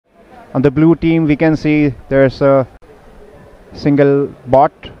On the blue team, we can see there's a single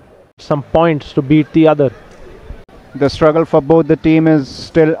bot. Some points to beat the other. The struggle for both the team is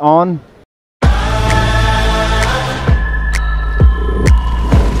still on.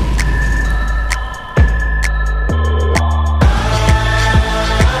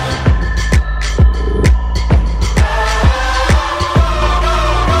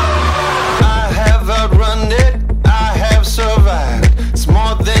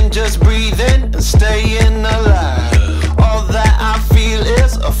 Staying alive. All that I feel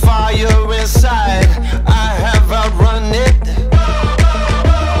is a fire inside. I have outrun it.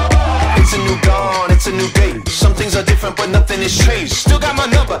 It's a new dawn, it's a new day. Some things are different, but nothing has changed. Still got my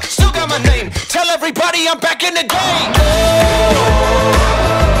number, still got my name. Tell everybody I'm back in the game.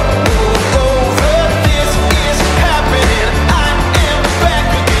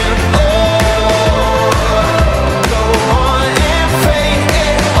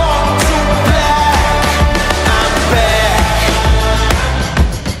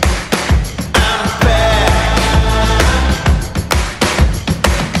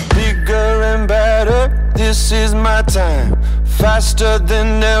 This is my time, faster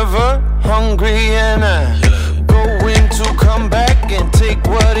than ever, hungry and I'm going to come back and take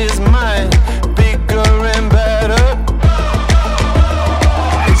what is mine, bigger and better.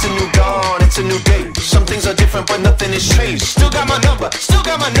 It's a new dawn, it's a new day. Some things are different, but nothing has changed. Still got my number, still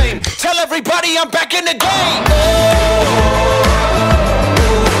got my name. Tell everybody I'm back in the game.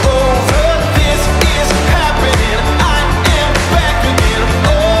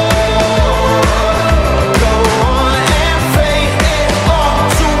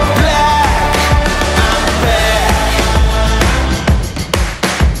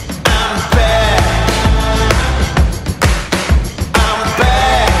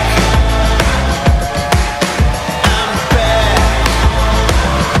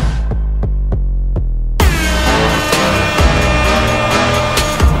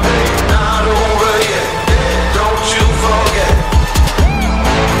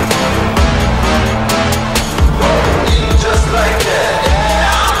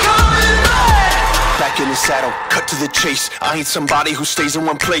 Saddle, cut to the chase. I ain't somebody who stays in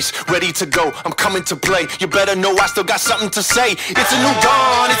one place. Ready to go, I'm coming to play. You better know I still got something to say. It's a new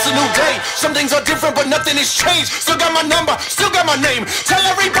dawn, it's a new day. Some things are different, but nothing has changed. Still got my number, still got my name. Tell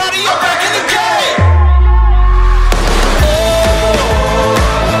everybody I'm back in the game.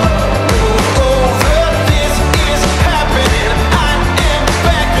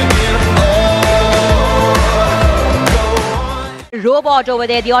 Robot over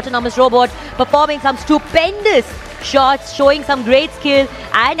there, the autonomous robot, performing some stupendous shots, showing some great skill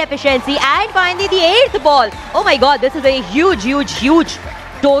and efficiency, and finally the 8th ball. Oh my god, this is a huge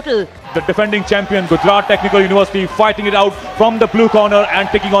total. The defending champion Gujarat Technical University fighting it out from the blue corner and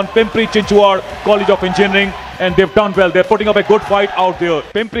taking on Pccoe College of Engineering, and they've done well. They're putting up a good fight out there.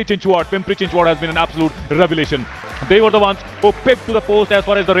 Pccoe has been an absolute revelation. They were the ones who picked to the post as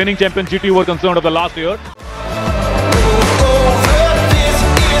far as the reigning champion GT were concerned of the last year.